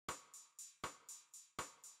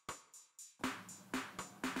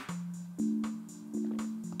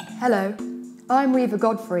Hello, I'm Reva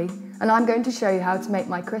Godfrey and I'm going to show you how to make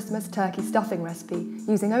my Christmas turkey stuffing recipe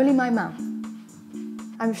using only my mouth.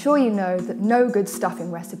 I'm sure you know that no good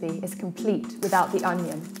stuffing recipe is complete without the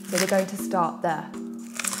onion, so we're going to start there.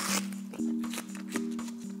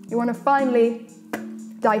 You want to finely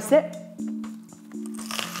dice it.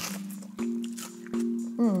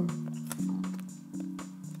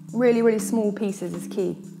 Really, really small pieces is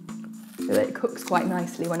key, so that it cooks quite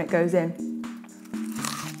nicely when it goes in.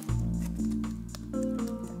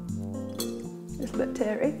 Just a bit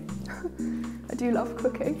teary. I do love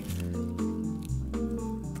cooking.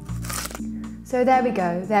 So there we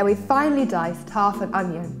go. There we've finely diced half an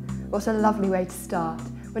onion. What a lovely way to start.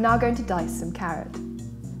 We're now going to dice some carrot.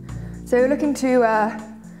 So we're looking to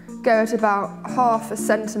go at about ½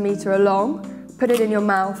 centimetre along, put it in your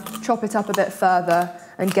mouth, chop it up a bit further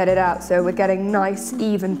and get it out so we're getting nice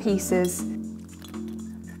even pieces.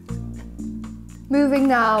 Moving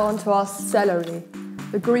now onto our celery,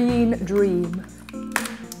 the green dream.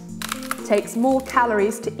 It takes more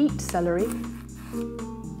calories to eat celery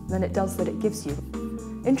than it does that it gives you.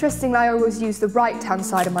 Interestingly, I always use the right-hand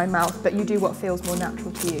side of my mouth, but you do what feels more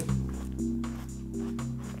natural to you.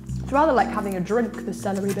 It's rather like having a drink, the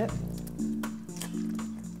celery bit.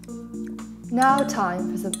 Now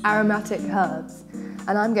time for some aromatic herbs,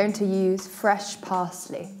 and I'm going to use fresh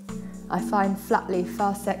parsley. I find flat leaf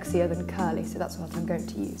far sexier than curly, so that's what I'm going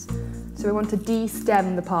to use. So we want to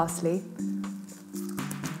de-stem the parsley,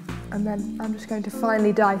 and then I'm just going to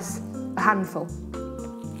finely dice a handful.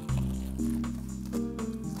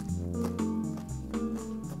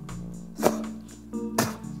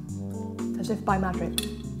 As if by magic.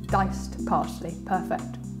 Diced parsley,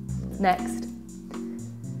 perfect. Next,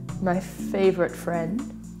 my favourite friend,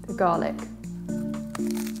 the garlic.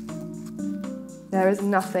 There is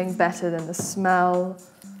nothing better than the smell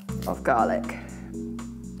of garlic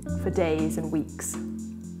for days and weeks.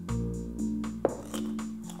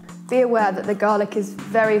 Be aware that the garlic is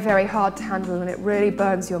very, very hard to handle and it really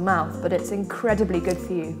burns your mouth, but it's incredibly good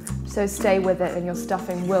for you. So stay with it and your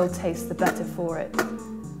stuffing will taste the better for it.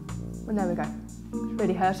 And there we go. It's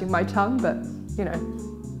really hurting my tongue, but you know.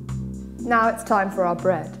 Now it's time for our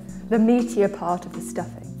bread, the meatier part of the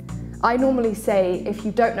stuffing. I normally say if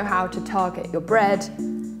you don't know how to target your bread,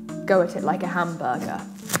 go at it like a hamburger.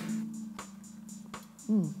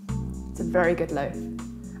 It's a very good loaf.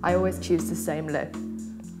 I always choose the same loaf.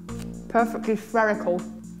 Perfectly spherical.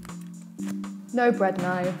 No bread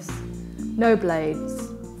knives, no blades.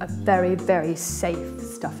 A very, very safe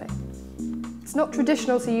stuffing. It's not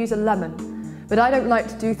traditional to use a lemon, but I don't like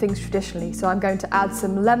to do things traditionally, so I'm going to add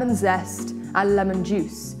some lemon zest and lemon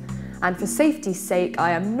juice. And for safety's sake,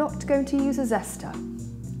 I am not going to use a zester.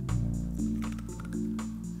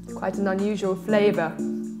 Quite an unusual flavour.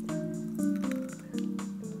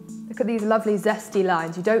 Look at these lovely zesty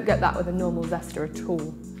lines. You don't get that with a normal zester at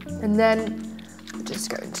all. And then we're just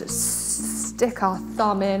going to stick our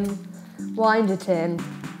thumb in, wind it in,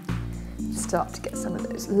 start to get some of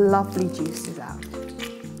those lovely juices out.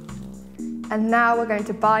 And now we're going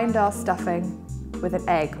to bind our stuffing with an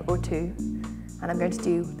egg or two. And I'm going to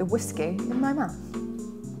do the whisking in my mouth.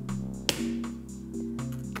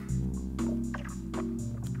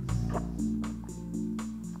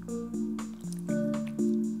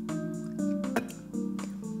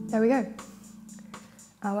 There we go.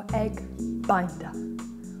 Our egg binder.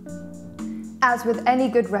 As with any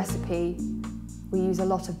good recipe, we use a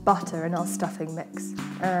lot of butter in our stuffing mix.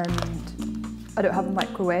 And I don't have a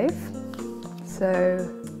microwave, so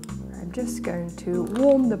I'm just going to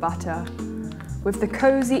warm the butter with the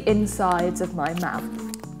cosy insides of my mouth.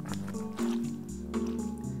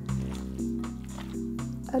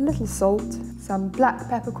 A little salt, some black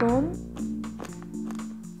peppercorn,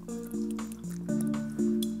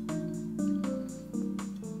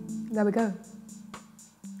 there we go.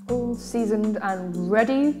 All seasoned and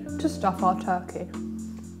ready to stuff our turkey.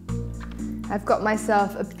 I've got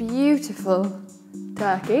myself a beautiful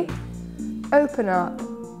turkey. Open up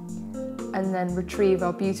and then retrieve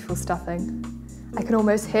our beautiful stuffing. I can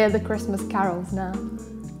almost hear the Christmas carols now.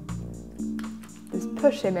 Just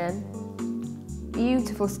push him in.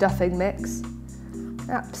 Beautiful stuffing mix.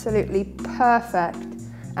 Absolutely perfect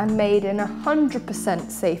and made in 100%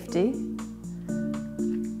 safety.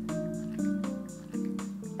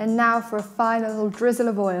 And now for a fine little drizzle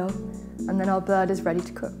of oil, and then our bird is ready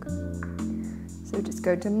to cook. So we're just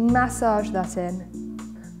going to massage that in,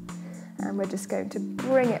 and we're just going to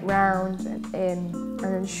bring it round and in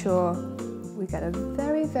and ensure we get a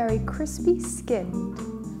very, very crispy skinned,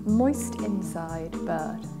 moist inside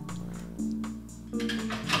bird.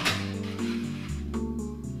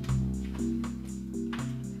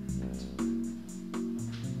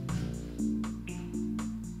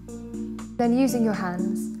 Then using your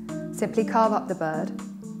hands, simply carve up the bird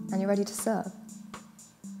and you're ready to serve.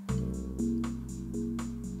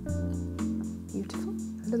 Beautiful.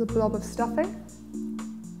 A little blob of stuffing.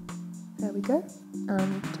 There we go.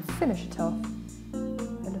 And to finish it off, a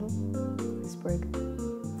little sprig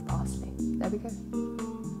of parsley. There we go.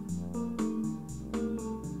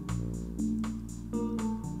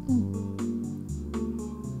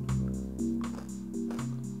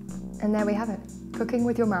 And there we have it, cooking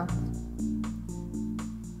with your mouth.